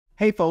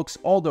Hey folks,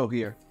 Aldo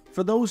here.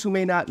 For those who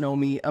may not know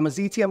me, I'm a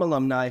ZTM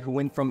alumni who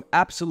went from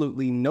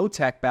absolutely no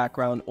tech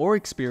background or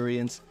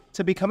experience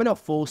to becoming a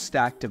full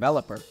stack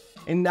developer.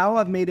 And now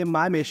I've made it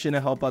my mission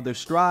to help others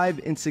strive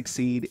and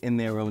succeed in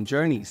their own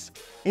journeys.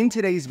 In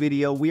today's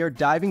video, we are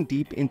diving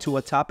deep into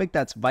a topic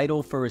that's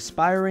vital for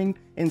aspiring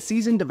and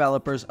seasoned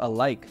developers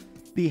alike: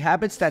 the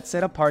habits that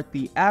set apart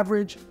the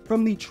average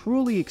from the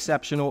truly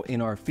exceptional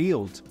in our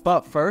field.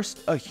 But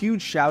first, a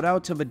huge shout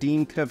out to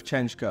Vadim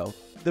Kravcenko,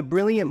 the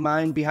brilliant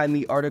mind behind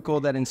the article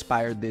that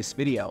inspired this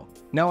video.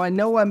 Now I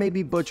know I may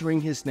be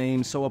butchering his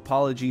name, so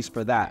apologies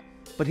for that,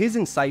 but his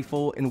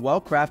insightful and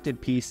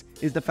well-crafted piece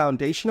is the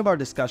foundation of our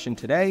discussion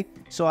today,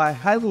 so I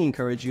highly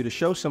encourage you to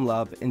show some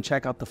love and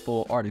check out the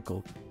full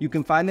article. You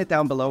can find it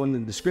down below in the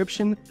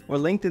description or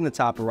linked in the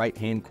top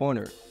right-hand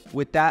corner.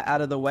 With that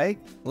out of the way,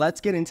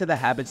 let's get into the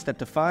habits that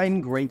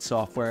define great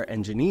software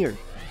engineer.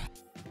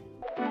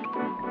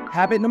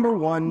 Habit number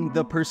 1,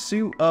 the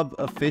pursuit of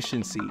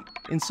efficiency.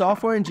 In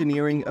software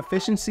engineering,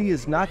 efficiency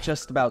is not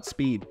just about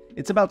speed,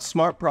 it's about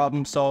smart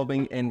problem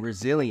solving and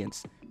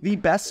resilience. The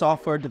best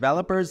software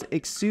developers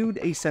exude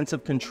a sense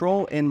of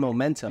control and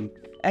momentum,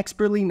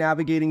 expertly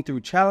navigating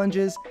through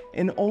challenges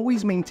and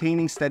always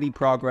maintaining steady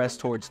progress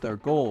towards their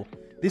goal.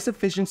 This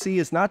efficiency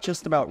is not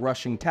just about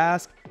rushing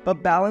tasks,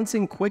 but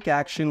balancing quick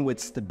action with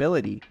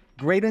stability.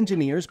 Great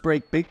engineers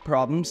break big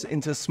problems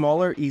into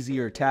smaller,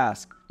 easier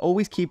tasks,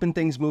 always keeping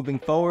things moving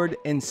forward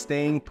and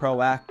staying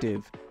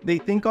proactive. They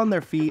think on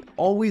their feet,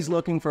 always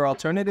looking for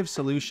alternative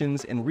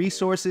solutions and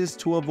resources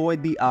to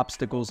avoid the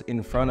obstacles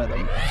in front of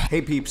them.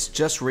 Hey peeps,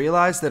 just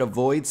realized that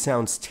avoid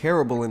sounds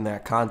terrible in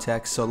that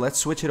context, so let's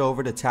switch it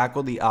over to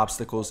tackle the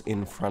obstacles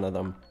in front of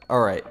them.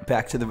 Alright,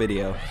 back to the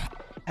video.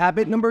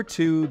 Habit number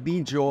 2,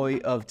 the joy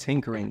of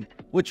tinkering.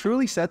 What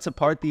truly sets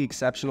apart the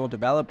exceptional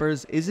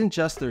developers isn't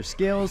just their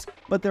skills,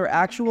 but their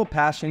actual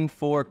passion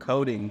for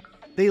coding.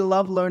 They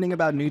love learning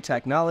about new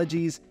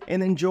technologies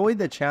and enjoy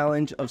the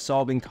challenge of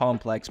solving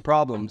complex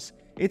problems.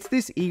 It's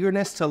this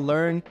eagerness to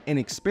learn and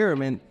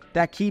experiment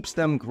that keeps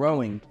them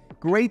growing.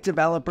 Great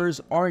developers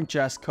aren't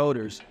just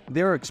coders,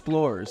 they're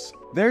explorers.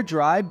 Their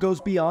drive goes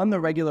beyond the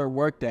regular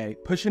workday,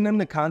 pushing them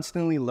to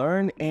constantly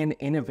learn and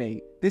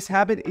innovate. This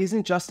habit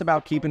isn't just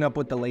about keeping up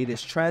with the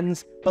latest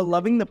trends, but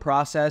loving the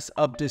process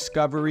of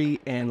discovery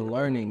and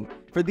learning.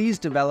 For these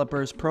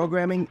developers,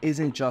 programming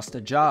isn't just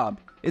a job,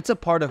 it's a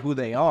part of who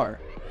they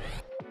are.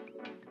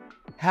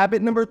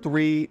 Habit number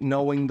 3,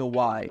 knowing the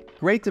why.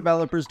 Great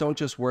developers don't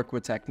just work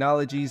with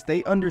technologies,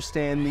 they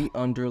understand the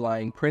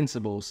underlying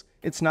principles.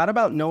 It's not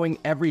about knowing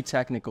every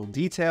technical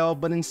detail,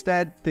 but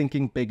instead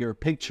thinking bigger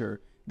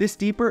picture. This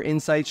deeper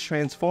insight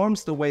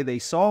transforms the way they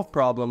solve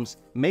problems,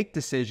 make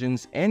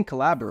decisions, and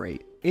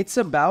collaborate. It's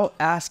about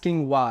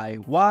asking why.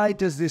 Why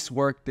does this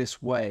work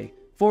this way?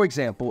 For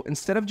example,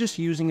 instead of just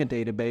using a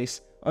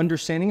database,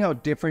 understanding how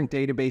different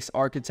database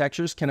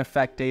architectures can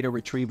affect data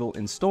retrieval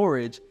and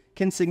storage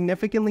can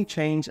significantly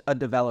change a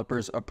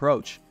developer's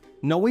approach.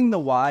 Knowing the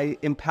why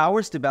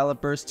empowers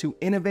developers to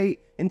innovate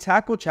and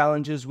tackle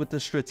challenges with a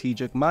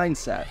strategic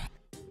mindset.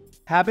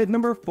 Habit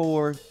number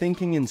 4,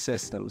 thinking in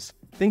systems.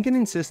 Thinking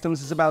in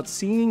systems is about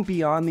seeing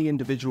beyond the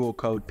individual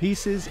code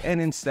pieces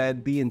and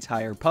instead the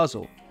entire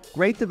puzzle.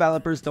 Great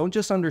developers don't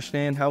just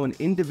understand how an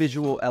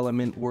individual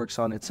element works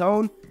on its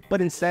own,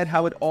 but instead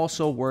how it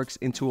also works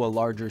into a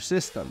larger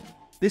system.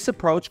 This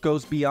approach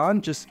goes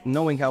beyond just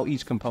knowing how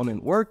each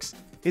component works.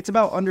 It's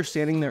about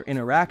understanding their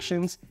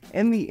interactions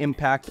and the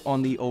impact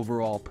on the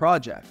overall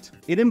project.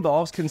 It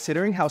involves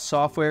considering how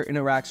software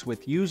interacts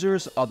with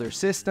users, other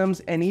systems,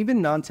 and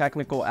even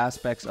non-technical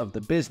aspects of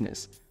the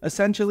business.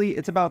 Essentially,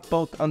 it's about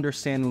both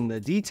understanding the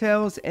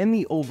details and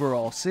the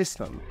overall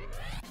system.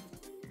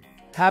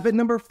 Habit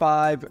number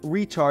 5,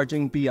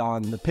 recharging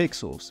beyond the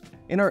pixels.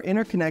 In our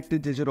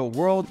interconnected digital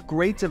world,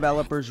 great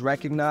developers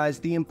recognize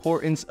the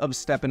importance of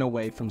stepping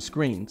away from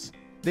screens.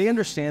 They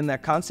understand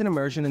that constant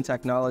immersion in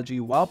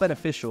technology, while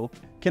beneficial,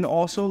 can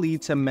also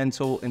lead to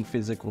mental and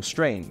physical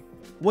strain.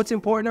 What's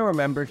important to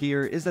remember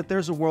here is that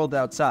there's a world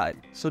outside,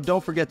 so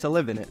don't forget to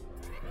live in it.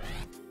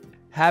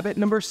 Habit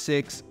number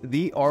 6,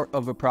 the art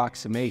of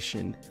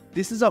approximation.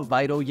 This is a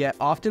vital yet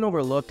often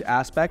overlooked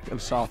aspect of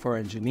software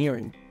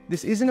engineering.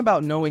 This isn't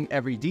about knowing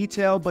every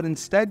detail, but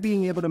instead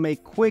being able to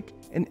make quick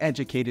and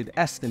educated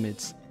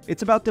estimates.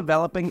 It's about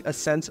developing a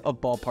sense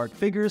of ballpark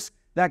figures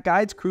that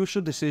guides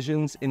crucial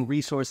decisions in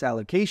resource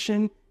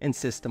allocation and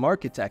system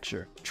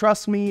architecture.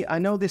 Trust me, I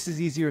know this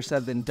is easier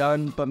said than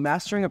done, but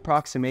mastering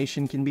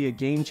approximation can be a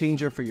game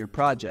changer for your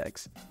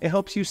projects. It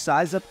helps you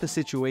size up the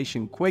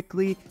situation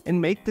quickly and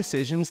make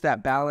decisions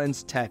that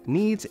balance tech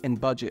needs and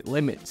budget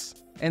limits.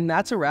 And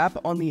that's a wrap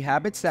on the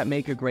habits that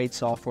make a great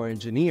software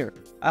engineer.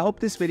 I hope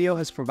this video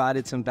has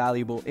provided some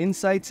valuable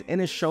insights and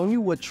has shown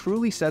you what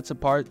truly sets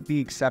apart the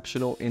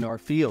exceptional in our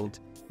field.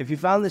 If you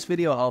found this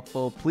video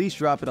helpful, please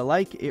drop it a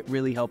like, it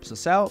really helps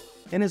us out.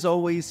 And as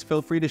always,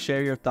 feel free to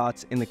share your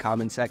thoughts in the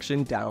comment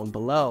section down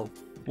below.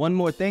 One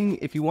more thing,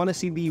 if you want to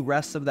see the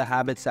rest of the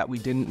habits that we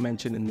didn't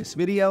mention in this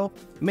video,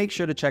 make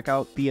sure to check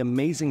out the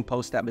amazing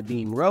post that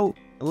Vadim wrote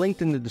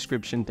linked in the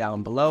description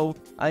down below.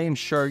 I am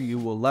sure you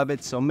will love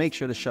it, so make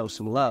sure to show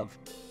some love.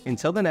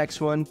 Until the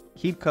next one,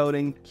 keep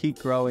coding, keep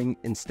growing,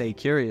 and stay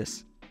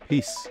curious.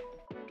 Peace.